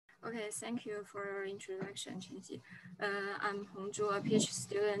Okay, thank you for your introduction, Chenxi. I'm Hongzhu, a PhD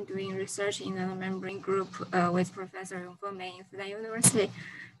student doing research in the membrane group with Professor Yongfeng in Fudan University.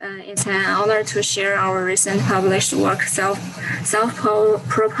 It's an honor to share our recent published work,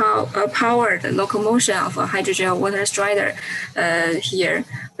 self-powered locomotion of a hydrogel water strider here.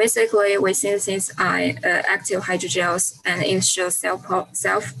 Basically, we synthesize active hydrogels, and it shows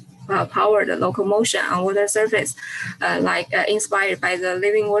self-powered locomotion on water surface, inspired by the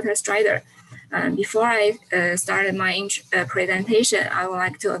living water strider. Before I started my presentation, I would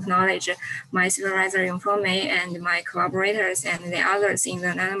like to acknowledge my supervisor Yongfeng and my collaborators and the others in the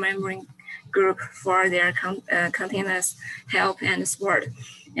nanomembrane group for their continuous help and support,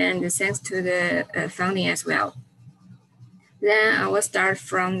 and thanks to the funding as well. Then I will start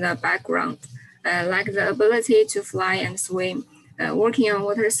from the background, like the ability to fly and swim. Working on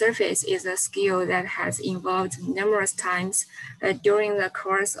water surface is a skill that has evolved numerous times during the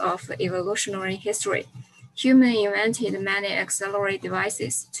course of evolutionary history. Humans invented many accelerate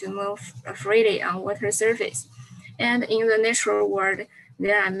devices to move freely on water surface. And in the natural world,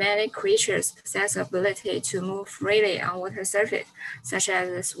 there are many creatures possess ability to move freely on water surface, such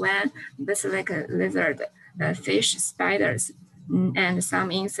as the swan, basilisk lizard, fish, spiders, and some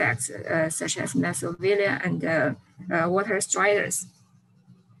insects such as Mesovillia and water striders.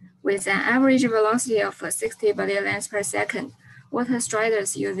 With an average velocity of 60 billion lengths per second, water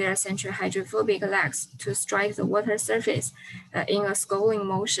striders use their central hydrophobic legs to strike the water surface in a sculling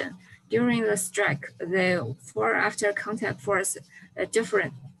motion. During the strike, the fore-after contact force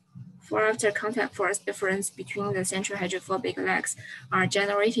difference between the central hydrophobic legs are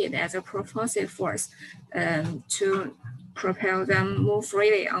generated as a propulsive force to propel them move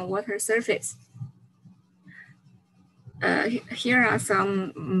freely on water surface. Here are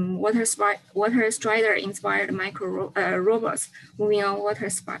some water strider inspired micro robots moving on water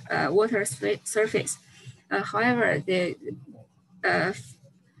surface. However, the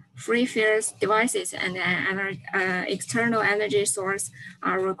free fierce devices and external energy source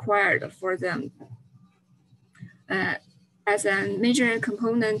are required for them. As a major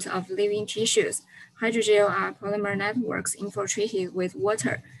component of living tissues, hydrogel are polymer networks infiltrated with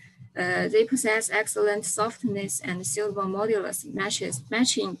water. They possess excellent softness and suitable modulus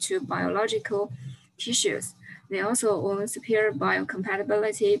matching to biological tissues. They also own superior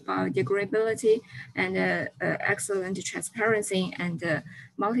biocompatibility, biodegradability, and excellent transparency and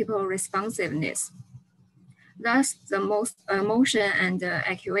multiple responsiveness. Thus, the motion and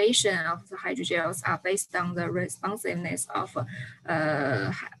actuation of the hydrogels are based on the responsiveness of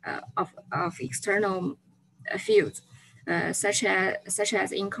external fields. Such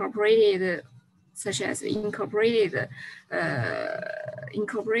as incorporated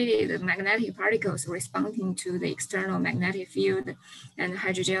magnetic particles responding to the external magnetic field, and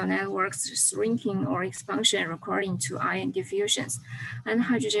hydrogel networks shrinking or expansion according to ion diffusions. And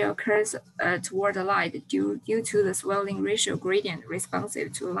hydrogel occurs toward the light due to the swelling ratio gradient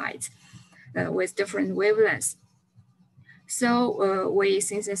responsive to light with different wavelengths. So we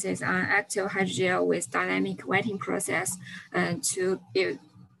synthesize an active hydrogel with dynamic wetting process to give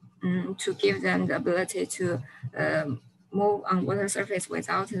them the ability to move on water surface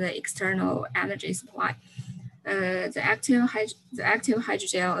without the external energy supply. The active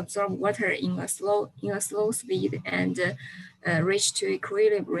hydrogel absorb water in a slow speed and reach to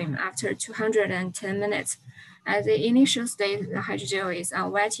equilibrium after 210 minutes. At the initial state, the hydrogel is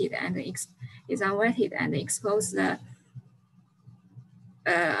unwetted and exposes the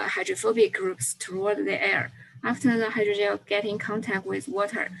hydrophobic groups toward the air. After the hydrogel gets in contact with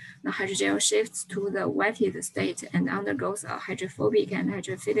water, the hydrogel shifts to the wetted state and undergoes a hydrophobic and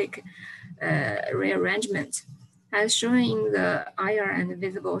hydrophilic rearrangement. As shown in the IR and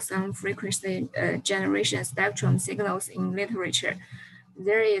visible sound frequency generation spectrum signals in literature,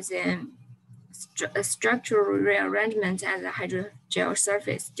 there is a structural rearrangement at the hydrogel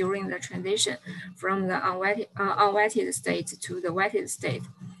surface during the transition from the unwetted state to the wetted state.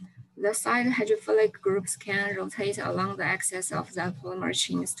 The side hydrophilic groups can rotate along the axis of the polymer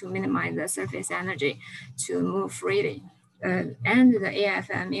chains to minimize the surface energy to move freely. And the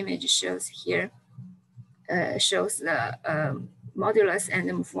AFM image shows here shows the modulus and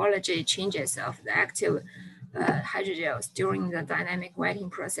the morphology changes of the active hydrogels during the dynamic wetting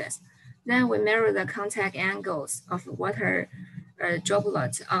process. Then we measure the contact angles of water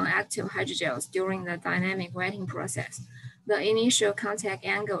droplets on active hydrogels during the dynamic wetting process. The initial contact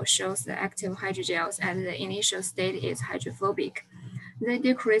angle shows the active hydrogels at the initial state is hydrophobic. They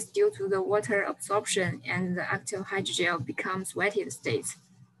decrease due to the water absorption and the active hydrogel becomes wetted state.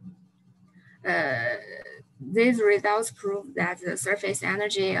 these results prove that the surface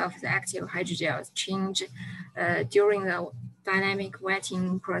energy of the active hydrogels change during the dynamic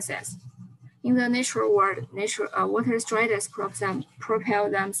wetting process. In the natural world, water striders propel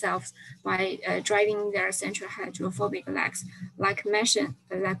themselves by driving their central hydrophobic legs, like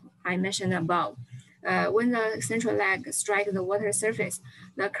I mentioned above. When the central leg strikes the water surface,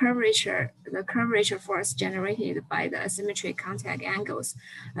 the curvature force generated by the asymmetric contact angles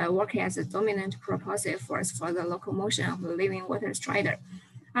work as a dominant propulsive force for the locomotion of the living water strider.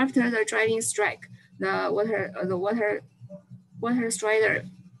 After the driving strike, the water strider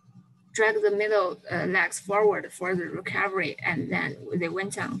drag the middle legs forward for the recovery, and then they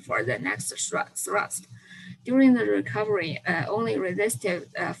went on for the next thrust. During the recovery, only resistive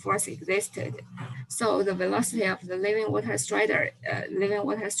force existed, so the velocity of the living water striders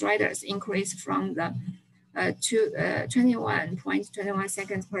increased from the 21.21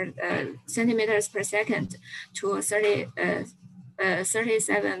 seconds per centimeters per second to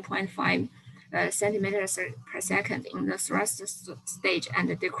 37.5 centimeters per second in the thrust stage,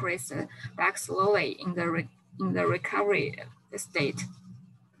 and decreased back slowly in the recovery state.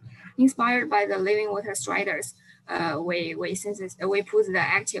 Inspired by the living water striders, we put the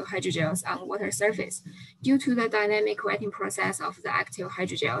active hydrogels on water surface. Due to the dynamic wetting process of the active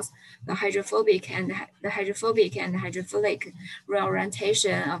hydrogels, the hydrophobic and hydrophilic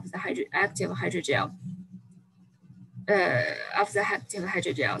reorientation of the active hydrogels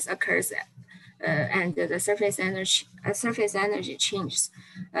occurs, and the surface energy changes,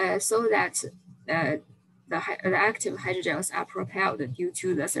 so that the active hydrogels are propelled due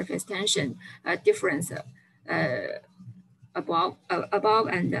to the surface tension difference above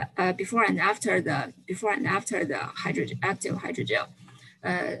and before and after the active hydrogel.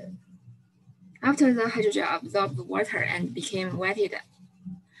 After the hydrogel absorbed water and became wetted,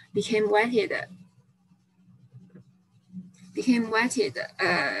 the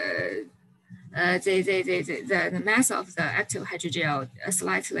mass of the active hydrogel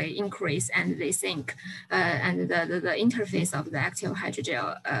slightly increase and they sink, and the interface of the active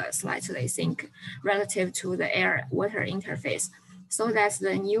hydrogel slightly sink relative to the air-water interface, so that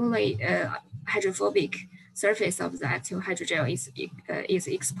the newly hydrophobic surface of the active hydrogel is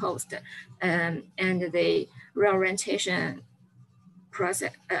exposed, and the reorientation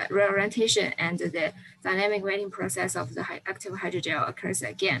and the dynamic wetting process of the active hydrogel occurs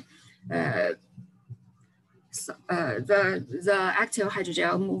again. The active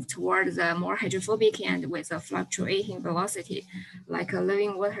hydrogel move toward the more hydrophobic end with a fluctuating velocity, like a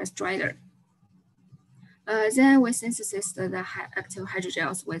living water strider. Then we synthesize the active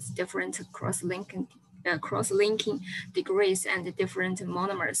hydrogels with different cross-linking degrees and different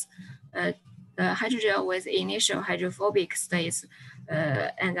monomers. The hydrogel with initial hydrophobic states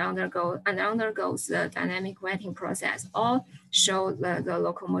and undergoes the dynamic wetting process all show the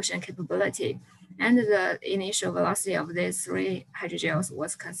locomotion capability, and the initial velocity of these three hydrogels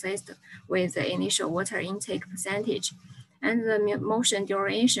was consistent with the initial water intake percentage, and the motion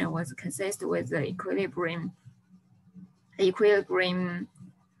duration was consistent with the equilibrium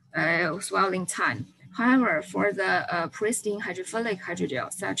swelling time. However, for the pristine hydrophilic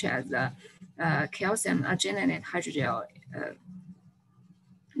hydrogel, such as the calcium arginate hydrogel,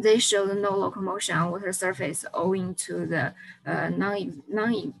 they showed no locomotion on water surface owing to the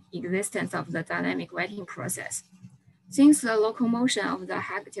non-existence of the dynamic wetting process. Since the locomotion of the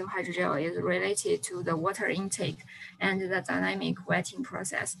active hydrogel is related to the water intake and the dynamic wetting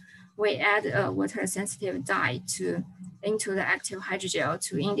process, we add a water-sensitive dye into the active hydrogel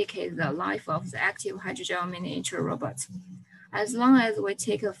to indicate the life of the active hydrogel miniature robot. As long as we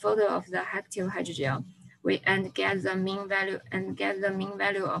take a photo of the active hydrogel, and get the mean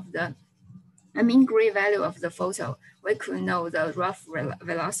gray value of the photo, we could know the rough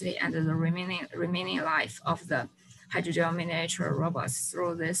velocity and the remaining life of the hydrogel miniature robots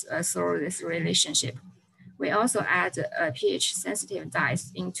through this relationship. We also add pH-sensitive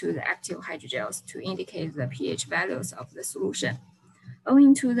dyes into the active hydrogels to indicate the pH values of the solution.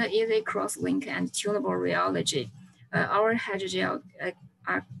 Owing to the easy cross-link and tunable rheology, our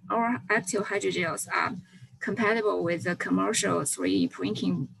active hydrogels are compatible with the commercial 3D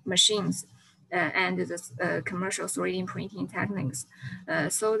printing machines and the commercial 3D printing techniques,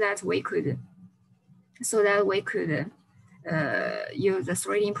 so that we could use the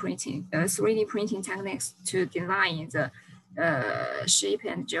 3D printing techniques to design the shape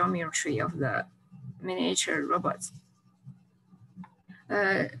and geometry of the miniature robots.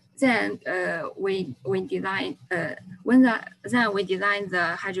 Then we design the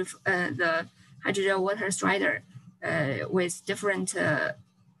hydrogel water strider with different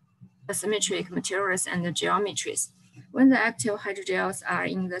asymmetric materials and geometries. When the active hydrogels are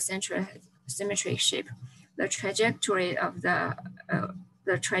in the central symmetric shape, the trajectory of the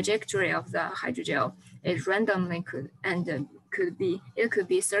hydrogel is randomly could be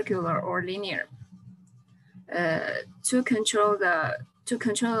circular or linear. To control the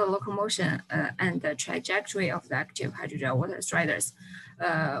locomotion and the trajectory of the active hydrogel water striders,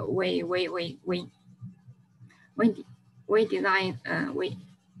 we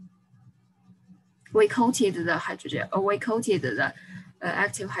coated the hydrogel. We coated the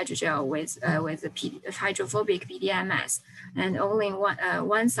active hydrogel with hydrophobic PDMS, and only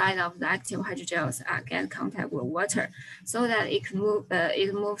one side of the active hydrogels get contact with water, so that it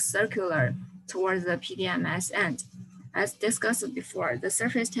moves circular towards the PDMS end. As discussed before, the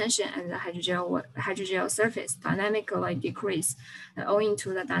surface tension and the hydrogel surface dynamically decrease owing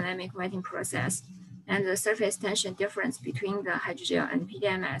to the dynamic wetting process, and the surface tension difference between the hydrogel and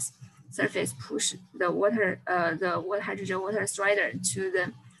PDMS surface push the hydrogel water strider to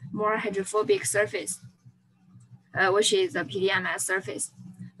the more hydrophobic surface, which is the PDMS surface.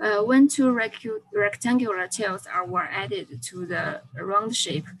 When two rectangular tails were added to the round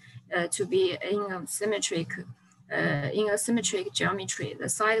shape to be in a symmetric geometry, the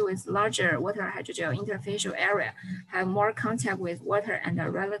side with larger water hydrogel interfacial area have more contact with water and a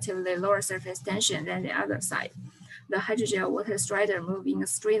relatively lower surface tension than the other side. The hydrogel water strider move in a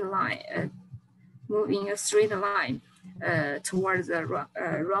straight line, towards the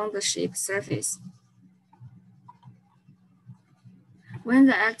round-shaped surface. When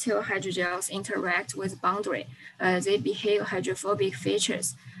the active hydrogels interact with boundary, they behave hydrophobic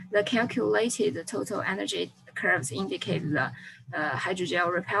features. The calculated total energy curves indicate the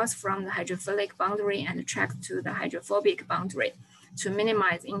hydrogel repels from the hydrophilic boundary and attracts to the hydrophobic boundary to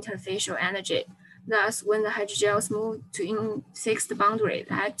minimize interfacial energy. Thus, when the hydrogels move to fixed boundary,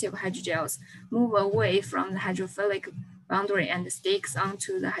 the active hydrogels move away from the hydrophilic boundary and sticks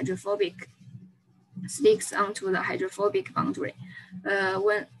onto the hydrophobic boundary.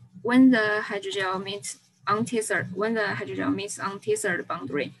 When the hydrogel meets untethered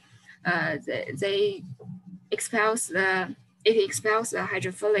boundary, it expels the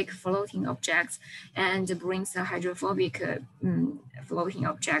hydrophilic floating objects and brings the hydrophobic floating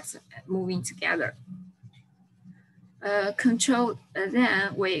objects moving together.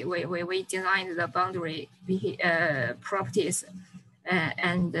 Then we designed the boundary properties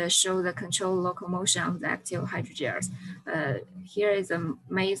and show the control locomotion of the active hydrogels. Here is the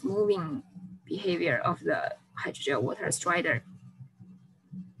maze moving behavior of the hydrogel water strider,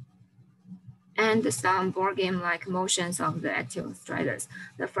 and some board game-like motions of the active striders.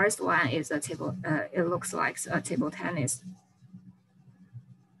 The first one is a table. It looks like a table tennis.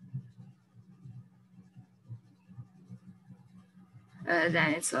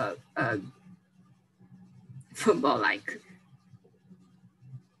 Then it's a football-like.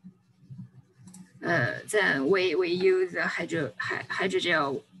 Then we use the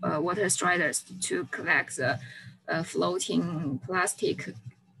hydrogel water striders to collect the floating plastic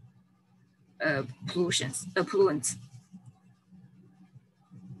pollutants.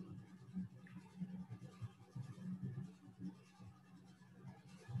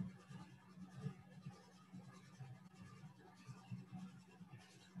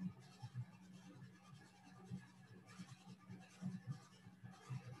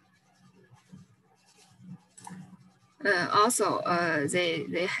 Also,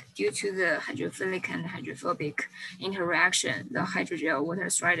 due to the hydrophilic and hydrophobic interaction, the hydrogel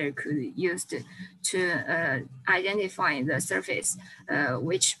water strider could be used to identify the surface,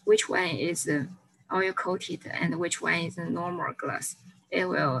 which one is oil coated and which one is normal glass. It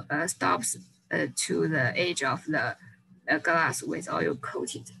will stop to the edge of the glass with oil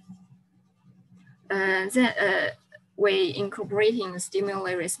coated. Then we incorporating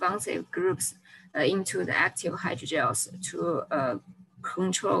stimuli responsive groups into the active hydrogels to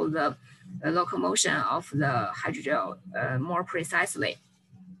control the locomotion of the hydrogel more precisely.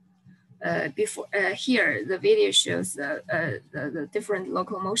 Here, the video shows the different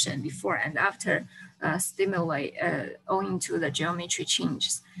locomotion before and after stimuli owing to the geometry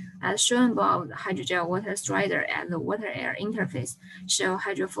changes. As shown above, the hydrogel water strider at the water-air interface show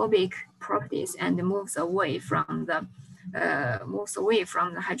hydrophobic properties and moves away from the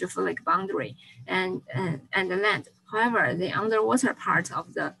hydrophilic boundary and the land. However, the underwater part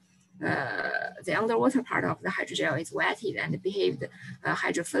of the hydrogel is wetted and behaved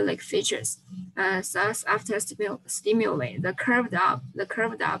hydrophilic features. Thus, after stimuli, the curved up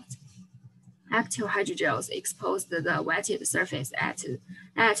active hydrogels exposed the wetted surface at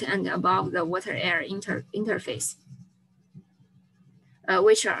and above the water-air interface.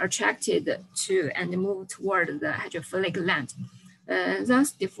 which are attracted to and move toward the hydrophilic land.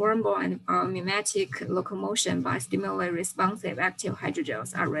 Thus, deformable and mimetic locomotion by stimuli-responsive active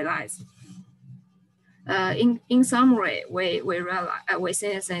hydrogels are realized. In summary, we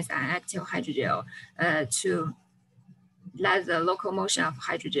synthesize an active hydrogel to let the locomotion of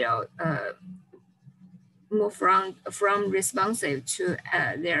hydrogel move from responsive to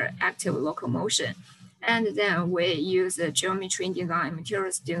their active locomotion. And then we use geometry design,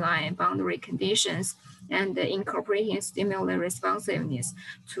 materials design, boundary conditions, and incorporating stimuli responsiveness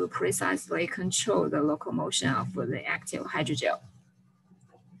to precisely control the locomotion of the active hydrogel.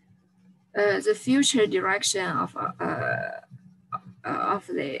 The future direction of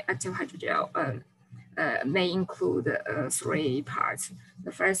the active hydrogel may include 3 parts.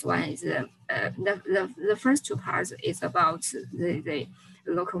 The first one is the first 2 parts is about the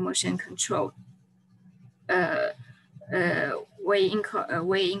locomotion control. We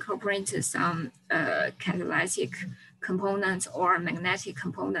incorporate some catalytic components or magnetic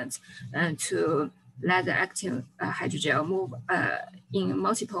components to let the active hydrogel move in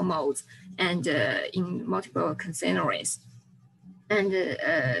multiple modes and in multiple scenarios. And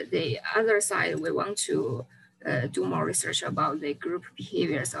the other side, we want to do more research about the group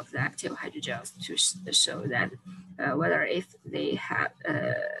behaviors of the active hydrogels to show that whether if they have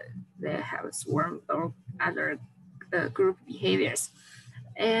swarm or other group behaviors.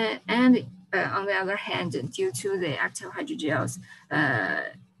 And on the other hand, due to the active hydrogels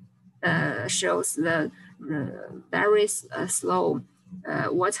shows the very slow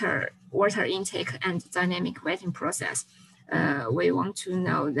water intake and dynamic wetting process, we want to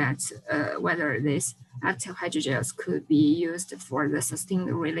know that whether these active hydrogels could be used for the sustained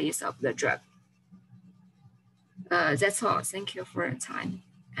release of the drug. That's all. Thank you for your time.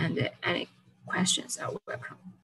 And any questions are welcome.